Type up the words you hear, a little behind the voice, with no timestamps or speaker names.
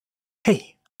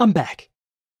Hey, I'm back.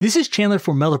 This is Chandler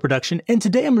for Melda Production, and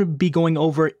today I'm going to be going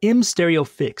over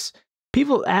MAutostereofix.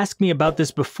 People asked me about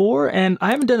this before, and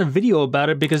I haven't done a video about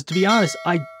it because, to be honest,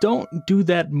 I don't do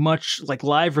that much like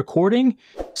live recording,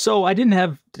 so I didn't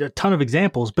have a ton of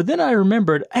examples. But then I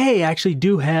remembered, hey, I actually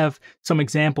do have some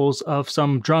examples of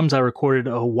some drums I recorded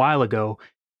a while ago,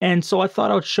 and so I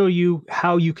thought I'd show you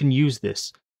how you can use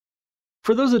this.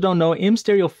 For those that don't know,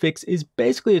 MAutostereofix is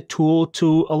basically a tool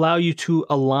to allow you to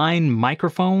align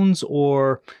microphones,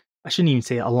 or I shouldn't even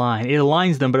say align. It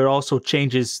aligns them, but it also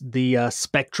changes the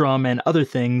spectrum and other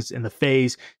things in the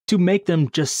phase to make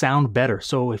them just sound better.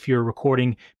 So if you're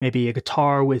recording maybe a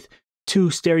guitar with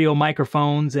two stereo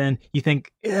microphones and you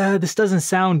think, this doesn't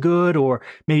sound good, or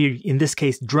maybe in this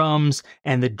case drums,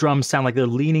 and the drums sound like they're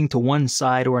leaning to one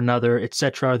side or another,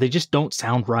 etc. They just don't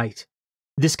sound right.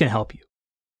 This can help you.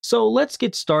 So let's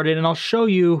get started, and I'll show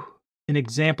you an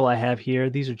example I have here.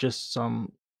 These are just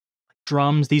some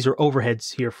drums. These are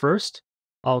overheads here first.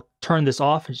 I'll turn this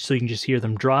off so you can just hear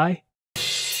them dry.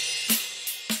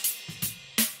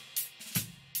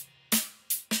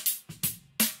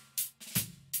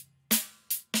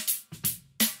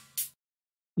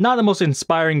 Not the most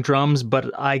inspiring drums,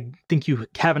 but I think you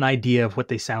have an idea of what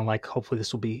they sound like. Hopefully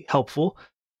this will be helpful.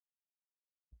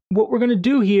 What we're going to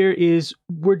do here is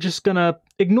we're just going to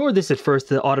ignore this at first,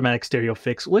 the automatic stereo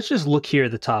fix. Let's just look here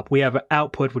at the top. We have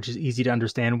output, which is easy to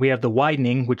understand. We have the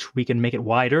widening, which we can make it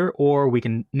wider, or we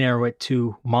can narrow it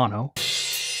to mono.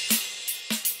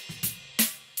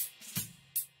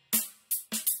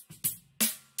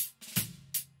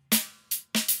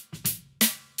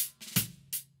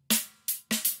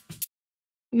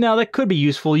 Now that could be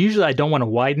useful. Usually I don't want to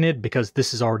widen it because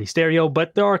this is already stereo,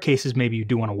 but there are cases maybe you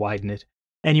do want to widen it.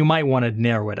 And you might want to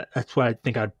narrow it. That's what I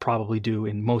think I'd probably do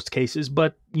in most cases,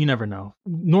 but you never know.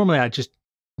 Normally I'd just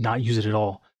not use it at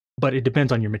all, but it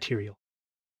depends on your material.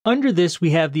 Under this,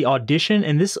 we have the audition,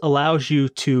 and this allows you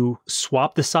to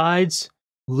swap the sides,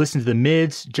 listen to the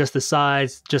mids, just the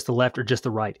sides, just the left, or just the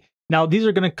right. Now, these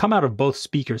are going to come out of both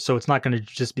speakers, so it's not going to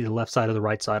just be the left side or the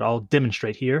right side. I'll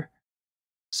demonstrate here.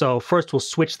 So first, we'll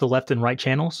switch the left and right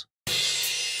channels.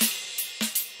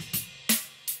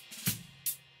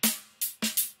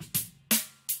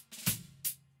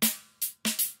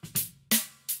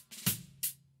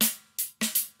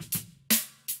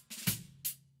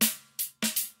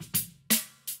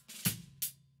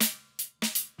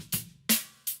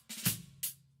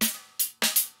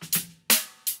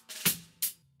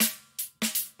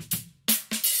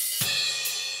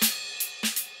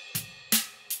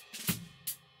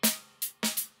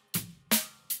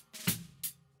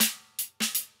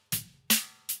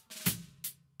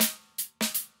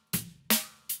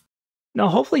 Now,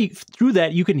 hopefully through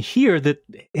that, you can hear that,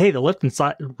 hey, the left and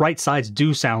right sides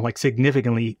do sound like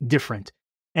significantly different.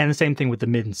 And the same thing with the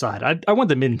mid and side. I want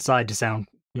the mid and side to sound,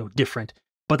 different.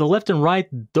 But the left and right,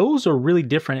 those are really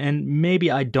different, and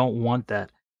maybe I don't want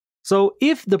that. So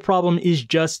if the problem is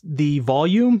just the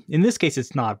volume, in this case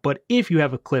it's not, but if you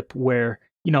have a clip where,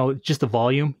 just the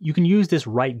volume, you can use this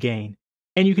right gain.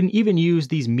 And you can even use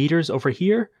these meters over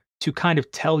here to kind of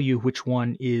tell you which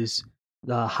one is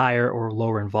the higher or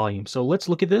lower in volume. So let's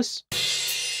look at this.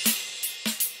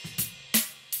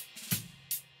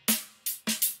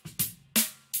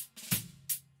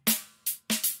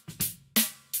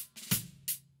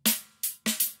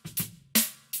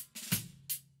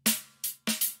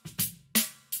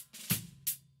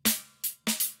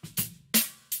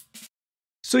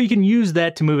 So you can use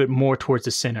that to move it more towards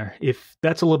the center. If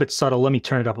that's a little bit subtle, let me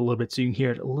turn it up a little bit so you can hear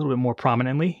it a little bit more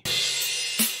prominently.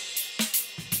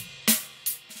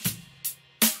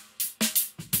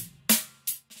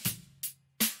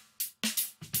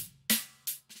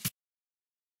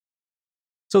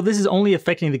 So this is only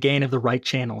affecting the gain of the right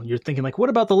channel. You're thinking like, what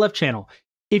about the left channel?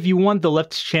 If you want the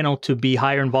left channel to be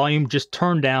higher in volume, just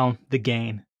turn down the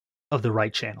gain of the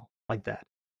right channel like that.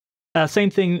 Same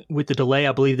thing with the delay.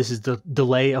 I believe this is the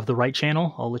delay of the right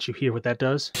channel. I'll let you hear what that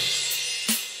does.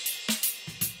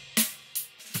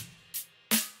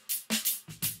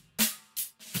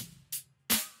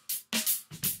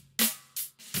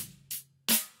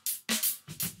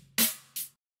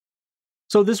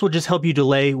 So this will just help you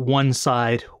delay one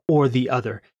side or the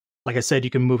other. Like I said, you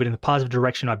can move it in the positive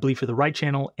direction, I believe, for the right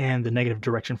channel, and the negative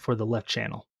direction for the left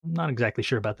channel. I'm not exactly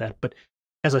sure about that, but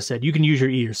as I said, you can use your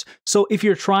ears. So if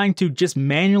you're trying to just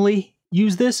manually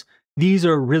use this, these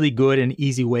are really good and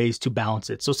easy ways to balance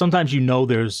it. So sometimes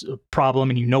there's a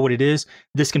problem and you know what it is.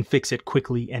 This can fix it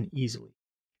quickly and easily.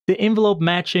 The envelope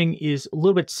matching is a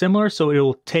little bit similar, so it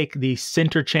will take the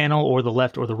center channel or the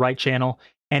left or the right channel,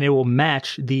 and it will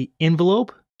match the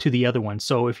envelope to the other one.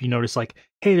 So if you notice like,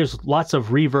 hey, there's lots of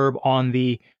reverb on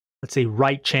the, let's say,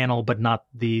 right channel, but not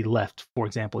the left, for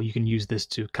example, you can use this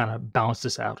to kind of balance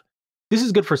this out. This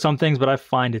is good for some things, but I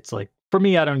find it's like, for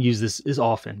me, I don't use this as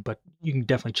often, but you can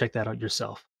definitely check that out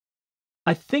yourself.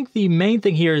 I think the main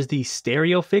thing here is the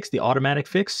stereo fix, the automatic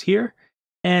fix here.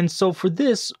 And so for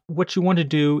this, what you want to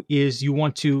do is you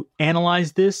want to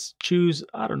analyze this, choose,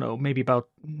 I don't know, maybe about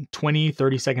 20,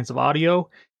 30 seconds of audio,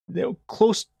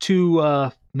 close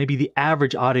to maybe the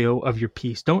average audio of your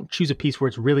piece. Don't choose a piece where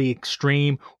it's really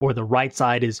extreme or the right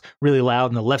side is really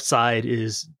loud and the left side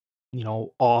is,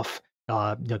 off,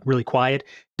 like really quiet.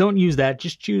 Don't use that.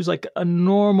 Just choose like a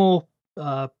normal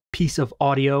piece of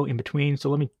audio in between. So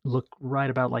let me look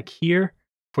right about like here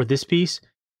for this piece.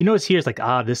 You notice here it's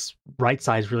like, this right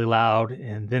side is really loud,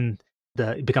 and then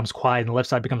it becomes quiet and the left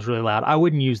side becomes really loud. I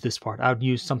wouldn't use this part. I would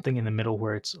use something in the middle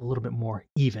where it's a little bit more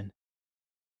even.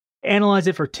 Analyze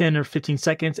it for 10 or 15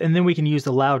 seconds, and then we can use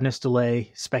the loudness,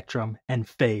 delay, spectrum, and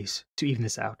phase to even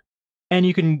this out. And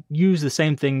you can use the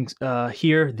same things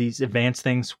here, these advanced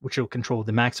things, which will control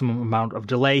the maximum amount of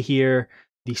delay here,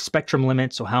 the spectrum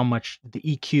limit, so how much the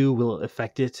EQ will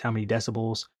affect it, how many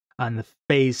decibels, and the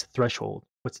phase threshold.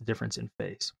 What's the difference in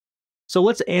phase? So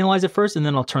let's analyze it first, and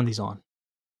then I'll turn these on.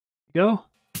 Here we go.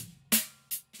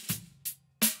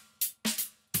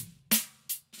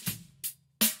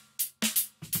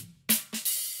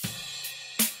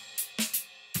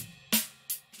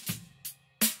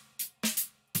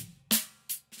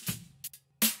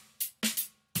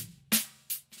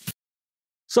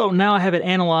 So now I have it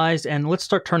analyzed, and let's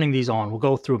start turning these on. We'll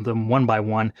go through them one by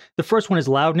one. The first one is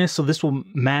loudness, so this will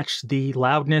match the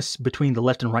loudness between the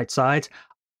left and right sides.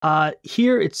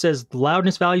 Here it says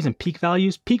loudness values and peak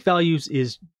values. Peak values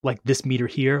is like this meter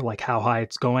here, like how high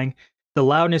it's going. The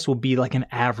loudness will be like an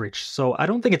average. So I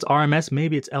don't think it's RMS,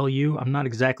 maybe it's LU. I'm not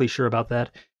exactly sure about that.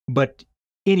 But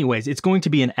anyways, it's going to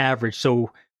be an average.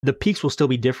 So the peaks will still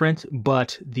be different,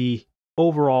 but the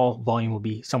overall volume will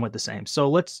be somewhat the same. So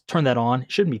let's turn that on.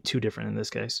 It shouldn't be too different in this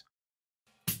case.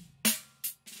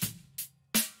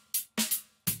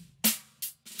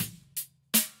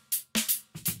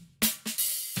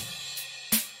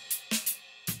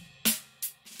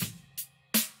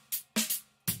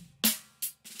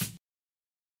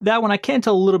 That one, I can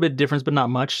tell a little bit of difference, but not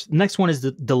much. Next one is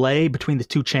the delay between the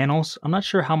two channels. I'm not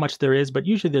sure how much there is, but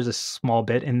usually there's a small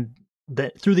bit, and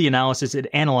through the analysis, it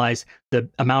analyzes the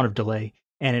amount of delay,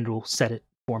 and it will set it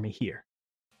for me here.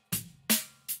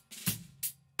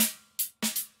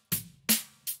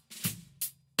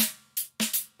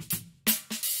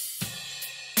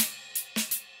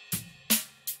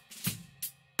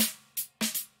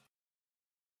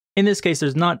 In this case,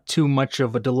 there's not too much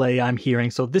of a delay I'm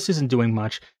hearing, so this isn't doing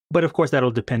much, but of course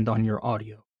that'll depend on your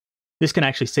audio. This can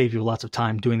actually save you lots of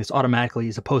time doing this automatically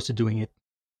as opposed to doing it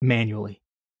manually.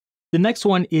 The next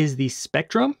one is the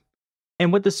spectrum,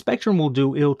 and what the spectrum will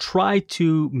do, it'll try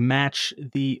to match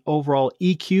the overall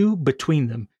EQ between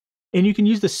them. And you can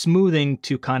use the smoothing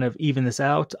to kind of even this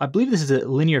out. I believe this is a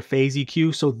linear phase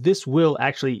EQ, so this will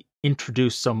actually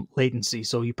introduce some latency.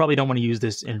 So you probably don't want to use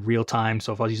this in real time.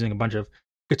 So if I was using a bunch of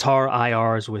guitar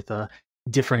IRs with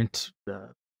different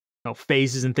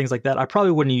phases and things like that, I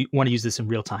probably wouldn't want to use this in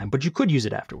real time, but you could use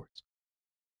it afterwards.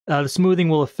 The smoothing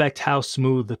will affect how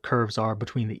smooth the curves are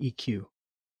between the EQ.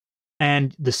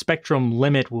 And the spectrum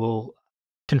limit will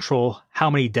control how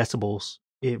many decibels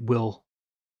it will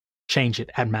change it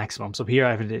at maximum. So here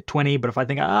I have it at 20, but if I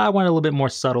think I want it a little bit more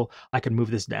subtle, I can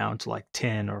move this down to like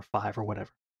 10 or 5 or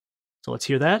whatever. So let's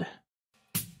hear that.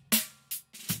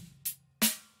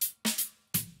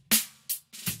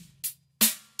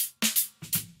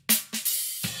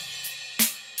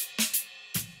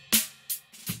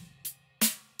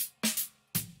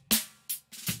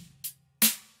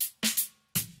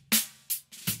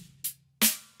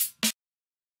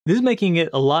 This is making it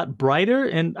a lot brighter,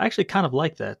 and I actually kind of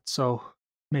like that, so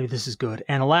maybe this is good.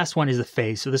 And the last one is the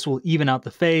phase, so this will even out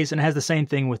the phase, and it has the same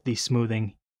thing with the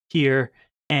smoothing here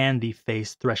and the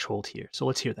phase threshold here. So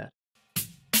let's hear that.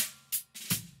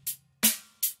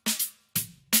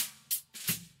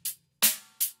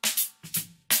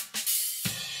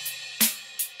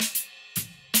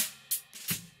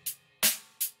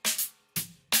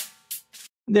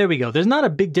 There we go. There's not a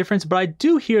big difference, but I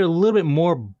do hear a little bit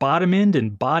more bottom end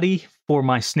and body for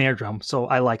my snare drum, so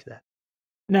I like that.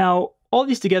 Now, all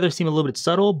these together seem a little bit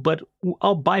subtle, but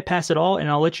I'll bypass it all and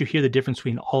I'll let you hear the difference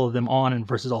between all of them on and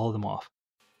versus all of them off.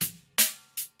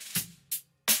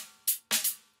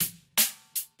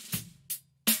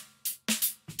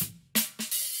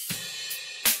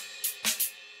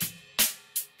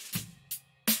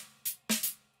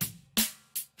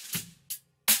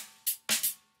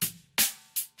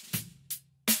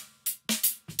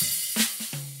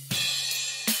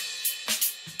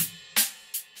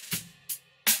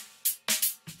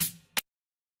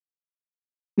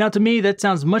 Now, to me, that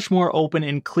sounds much more open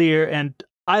and clear, and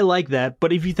I like that.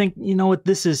 But if you think, you know what,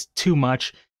 this is too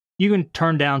much, you can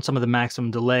turn down some of the maximum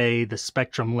delay, the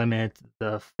spectrum limit,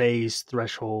 the phase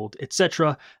threshold,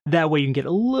 etc. That way you can get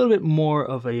a little bit more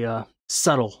of a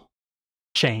subtle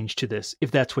change to this,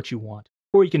 if that's what you want.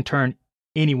 Or you can turn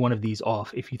any one of these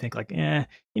off if you think like, you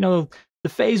know, the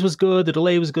phase was good, the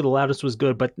delay was good, the loudness was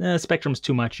good, but spectrum's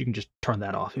too much. You can just turn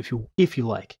that off if you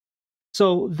like.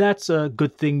 So that's a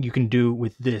good thing you can do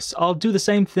with this. I'll do the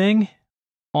same thing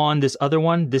on this other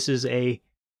one. This is a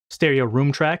stereo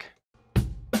room track.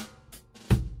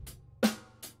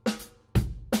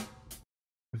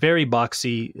 Very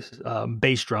boxy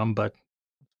bass drum, but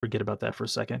forget about that for a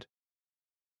second.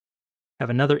 Have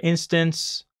another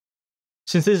instance.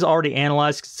 Since this is already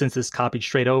analyzed, since this copied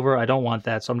straight over, I don't want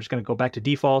that, so I'm just going to go back to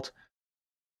default.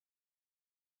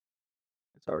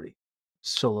 It's already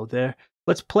solo there.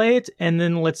 Let's play it, and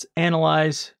then let's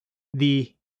analyze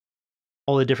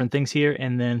all the different things here,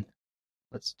 and then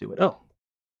let's do it. Oh,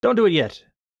 don't do it yet.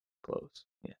 Close.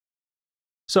 Yeah.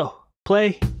 So,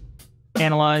 play,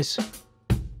 analyze.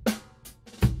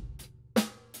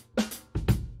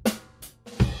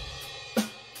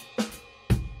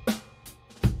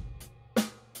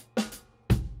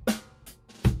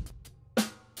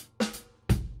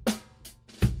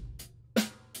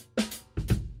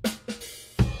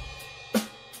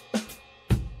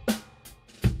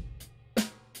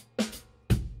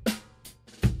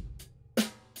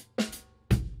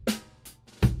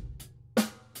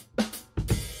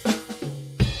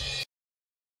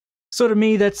 So to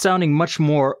me, that's sounding much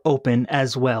more open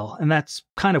as well, and that's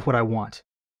kind of what I want.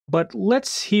 But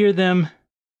let's hear them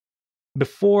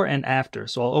before and after.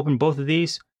 So I'll open both of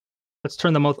these. Let's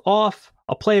turn them both off.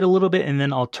 I'll play it a little bit, and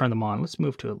then I'll turn them on. Let's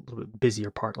move to a little bit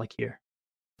busier part like here.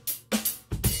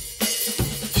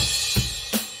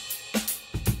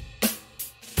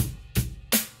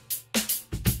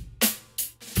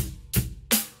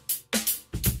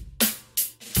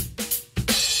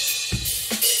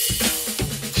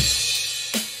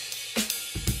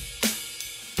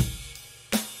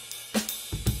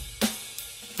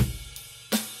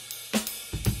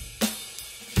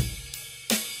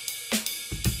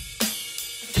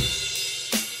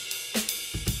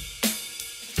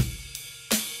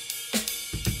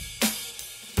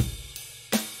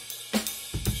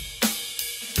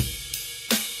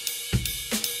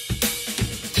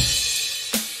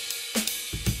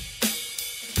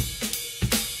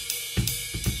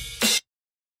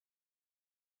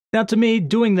 Now to me,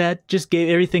 doing that just gave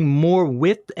everything more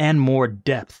width and more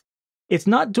depth. It's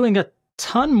not doing a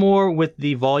ton more with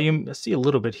the volume. I see a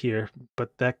little bit here,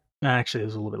 but that actually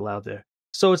is a little bit loud there.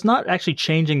 So it's not actually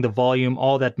changing the volume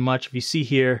all that much. If you see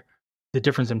here, the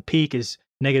difference in peak is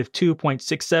negative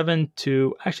 2.67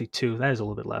 to actually 2. That is a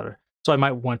little bit louder. So I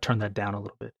might want to turn that down a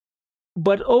little bit.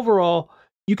 But overall,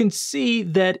 you can see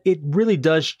that it really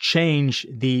does change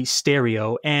the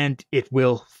stereo, and it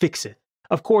will fix it.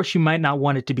 Of course, you might not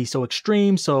want it to be so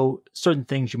extreme, so certain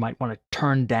things you might want to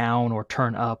turn down or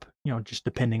turn up, you know, just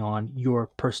depending on your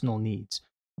personal needs.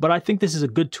 But I think this is a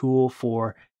good tool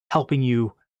for helping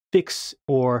you fix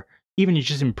or even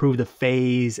just improve the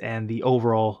phase and the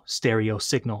overall stereo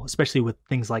signal, especially with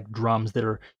things like drums that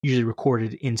are usually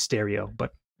recorded in stereo.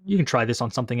 But you can try this on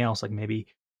something else, like maybe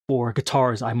for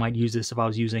guitars, I might use this if I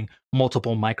was using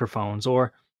multiple microphones,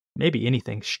 or maybe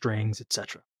anything, strings,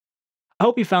 etc. I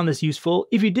hope you found this useful.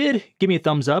 If you did, give me a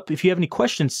thumbs up. If you have any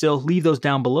questions still, leave those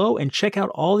down below, and check out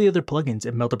all the other plugins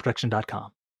at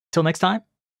meldaproduction.com. Till next time,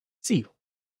 see you.